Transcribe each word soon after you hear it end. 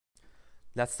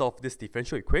let's solve this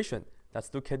differential equation.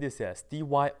 Let's look at this as dy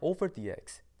over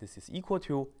dx. This is equal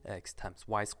to x times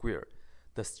y squared.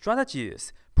 The strategy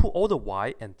is put all the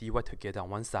y and dy together on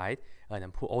one side, and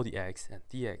then put all the x and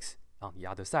dx on the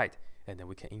other side, and then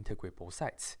we can integrate both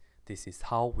sides. This is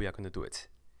how we are going to do it.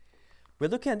 We're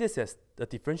looking at this as the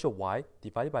differential y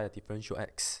divided by the differential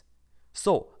x.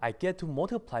 So I get to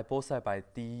multiply both sides by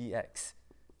dx,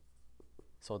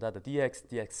 so that the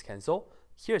dx cancel.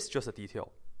 Here's just a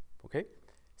detail. Okay,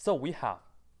 so we have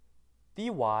dy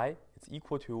is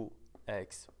equal to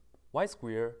x y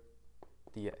squared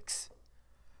dx.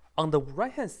 On the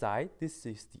right hand side, this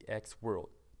is the x world.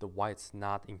 The y is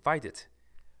not invited.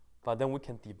 But then we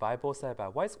can divide both sides by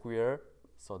y squared.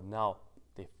 So now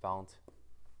they found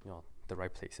the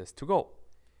right places to go.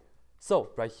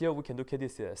 So right here we can look at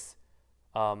this as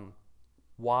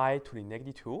y to the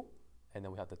negative 2, and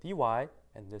then we have the dy,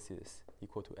 and this is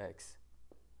equal to x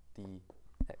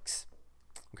dx.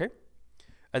 Okay?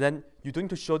 And then you don't need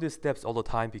to show these steps all the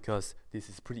time because this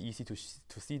is pretty easy to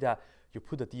see that you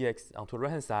put the dx onto the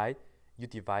right hand side, you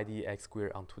divide the x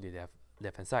squared onto the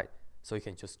left hand side. So you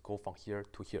can just go from here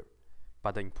to here.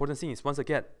 But the important thing is, once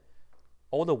again,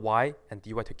 all the y and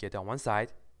dy together on one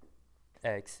side,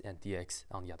 x and dx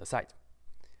on the other side.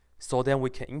 So then we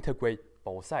can integrate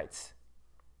both sides.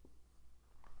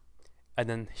 And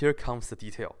then here comes the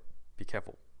detail. Be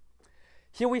careful.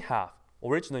 Here we have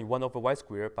originally 1 over y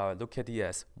squared, but I look at it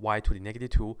as y to the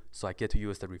negative 2, so I get to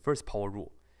use the reverse power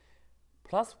rule.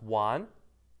 Plus 1,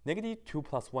 negative 2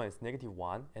 plus 1 is negative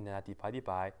 1, and then I divide it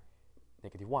by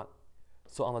negative 1.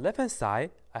 So on the left hand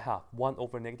side, I have 1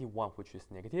 over negative 1, which is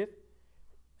negative,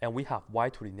 and we have y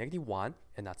to the negative 1,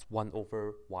 and that's 1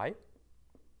 over y.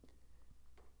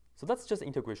 So that's just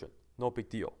integration, no big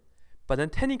deal. But then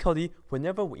technically,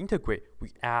 whenever we integrate,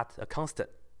 we add a constant.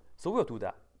 So we'll do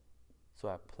that. So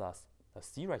I have plus a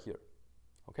c right here.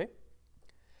 Okay?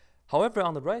 However,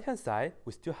 on the right hand side,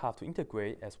 we still have to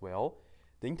integrate as well.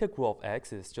 The integral of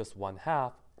x is just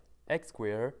 1/2 x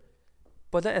squared.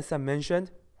 But then as I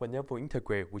mentioned, whenever we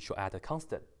integrate, we should add a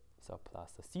constant. So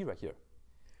plus a c right here.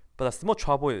 But the small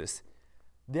trouble is,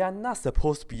 they are not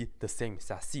supposed to be the same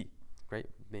as c, right?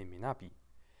 They may not be.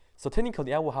 So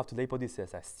technically, I will have to label this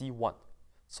as c1.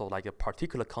 So like a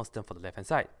particular constant for the left hand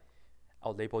side.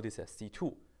 I'll label this as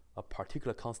c2, a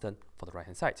particular constant for the right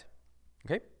hand side.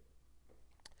 Okay?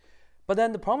 But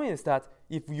then the problem is that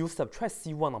if you subtract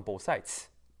c1 on both sides,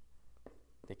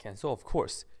 they cancel, of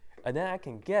course. And then I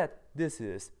can get this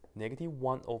is negative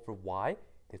 1 over y.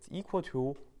 It's equal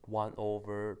to 1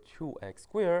 over 2x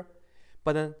squared.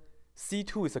 But then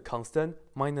c2 is a constant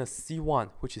minus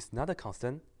c1, which is not a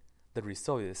constant. The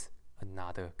result is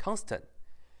another constant.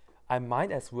 I might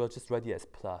as well just write it as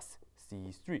plus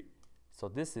c3. So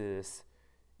this is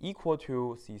equal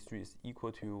to c3 is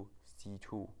equal to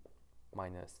c2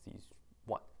 minus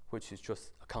c1, which is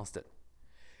just a constant.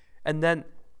 And then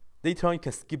later on, you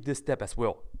can skip this step as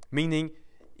well. Meaning,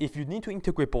 if you need to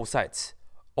integrate both sides,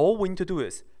 all we need to do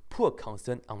is put a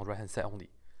constant on the right hand side only,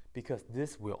 because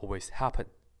this will always happen.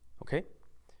 Okay?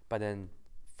 But then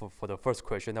for the first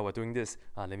question that we're doing this,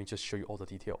 let me just show you all the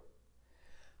detail.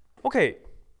 Okay,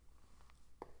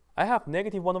 I have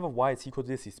negative 1 over y is equal to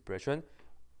this expression.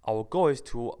 Our goal is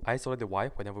to isolate the y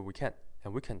whenever we can,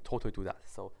 and we can totally do that.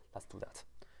 So let's do that.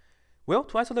 Well,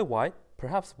 to isolate y,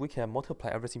 perhaps we can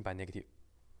multiply everything by negative.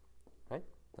 Right?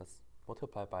 Let's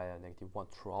multiply by a negative 1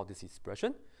 throughout this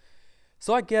expression.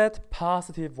 So I get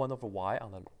positive 1 over y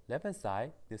on the left hand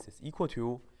side. This is equal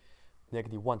to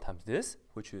negative 1 times this,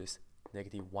 which is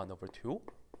negative 1 over 2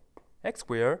 x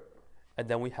squared, and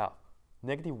then we have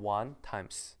negative 1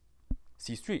 times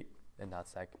c3, and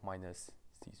that's like minus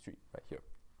c3 right here.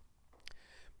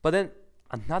 But then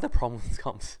another problem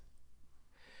comes.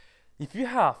 If you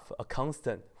have a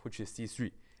constant, which is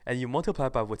c3, and you multiply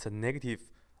by with a negative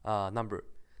number,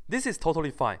 this is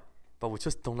totally fine, but we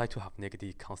just don't like to have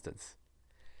negative constants.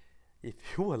 If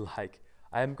you were like,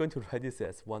 I am going to write this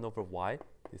as 1 over y,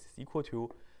 this is equal to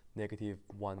negative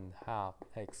 1/2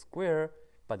 x squared,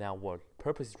 but now our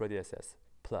purpose is write this as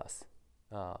plus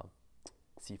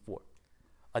c4,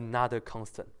 another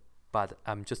constant, but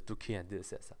I'm just looking at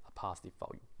this as a positive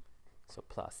value, so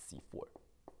plus c4.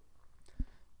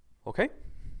 Okay?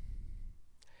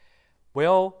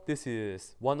 Well, this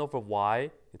is 1 over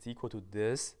y, it's equal to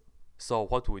this, so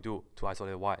what do we do to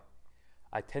isolate y?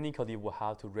 I technically will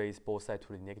have to raise both sides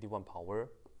to the negative 1 power,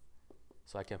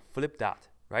 so I can flip that,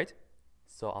 right?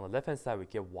 So on the left hand side, we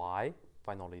get y,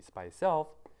 finally it's by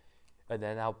itself, and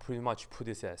then I'll pretty much put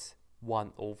this as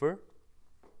 1 over,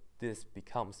 this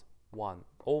becomes 1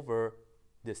 over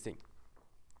this thing.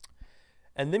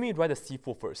 And let me write the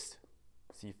c4 first.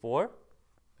 c4,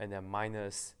 and then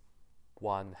minus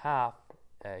 1/2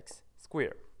 x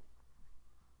squared.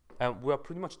 And we are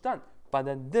pretty much done. But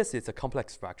then this is a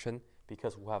complex fraction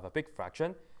because we have a big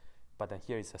fraction, but then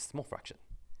here is a small fraction.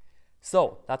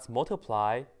 So let's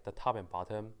multiply the top and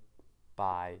bottom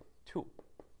by 2.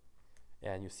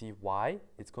 And you see y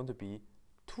is going to be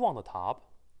 2 on the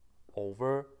top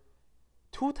over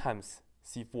 2 times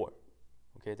C4.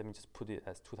 Okay, let me just put it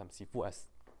as 2 times C4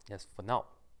 as for now.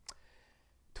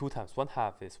 2 times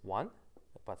 1/2 is 1,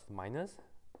 but minus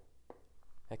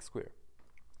x squared.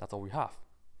 That's all we have.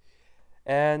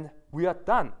 And we are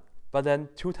done. But then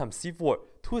 2 times C4,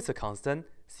 2 is a constant,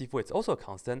 C4 is also a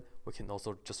constant. We can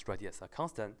also just write it as a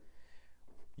constant.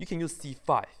 You can use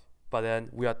C5, but then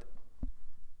we are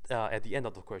at the end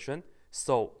of the question.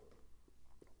 So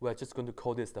we are just going to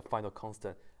call this the final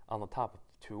constant on the top of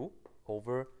 2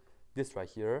 over this right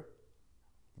here.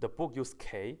 The book used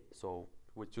K, so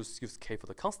we just use K for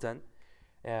the constant,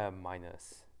 and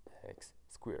minus x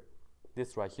squared.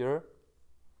 This right here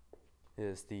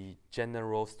is the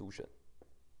general solution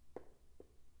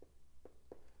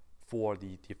for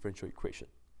the differential equation.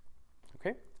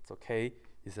 Okay, so K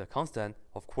is a constant.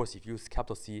 Of course, if you use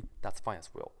capital C, that's fine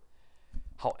as well.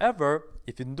 However,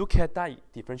 if you look at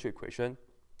that differential equation,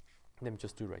 let me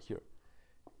just do it right here.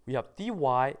 We have dy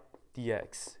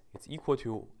dx is equal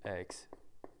to x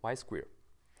y squared.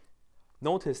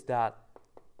 Notice that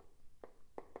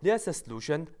there's a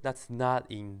solution that's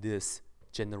not in this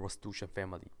general solution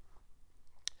family.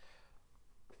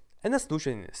 And the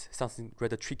solution is something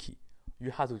rather tricky.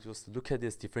 You have to just look at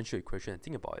this differential equation and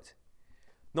think about it.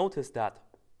 Notice that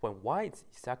when y is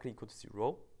exactly equal to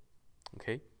 0,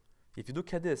 okay, if you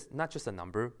look at this, not just a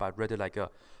number, but rather like a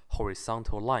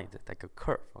horizontal line, like a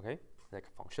curve, okay, like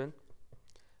a function.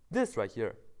 This right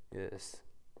here is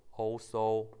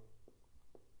also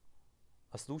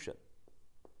a solution.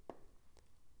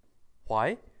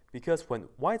 Why? Because when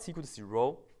y is equal to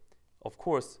 0, of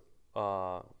course,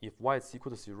 if y is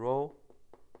equal to 0,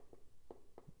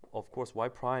 of course, y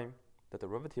prime, the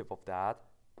derivative of that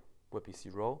would be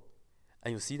 0.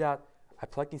 And you see that I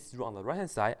plug in 0 on the right-hand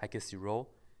side, I get 0.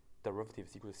 Derivative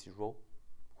is equal to 0,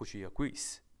 which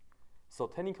agrees. So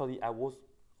technically, I will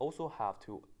also have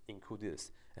to include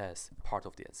this as part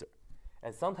of the answer.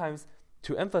 And sometimes,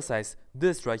 to emphasize,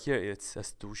 this right here is a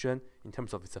solution in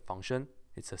terms of it's a function.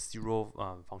 It's a 0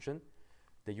 function.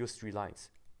 They use 3 lines,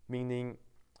 meaning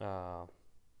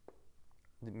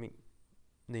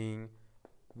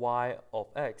y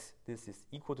of x, this is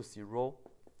equal to 0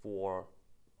 for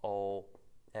all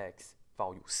x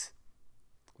values.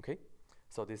 Okay,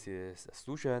 so this is a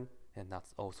solution, and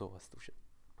that's also a solution.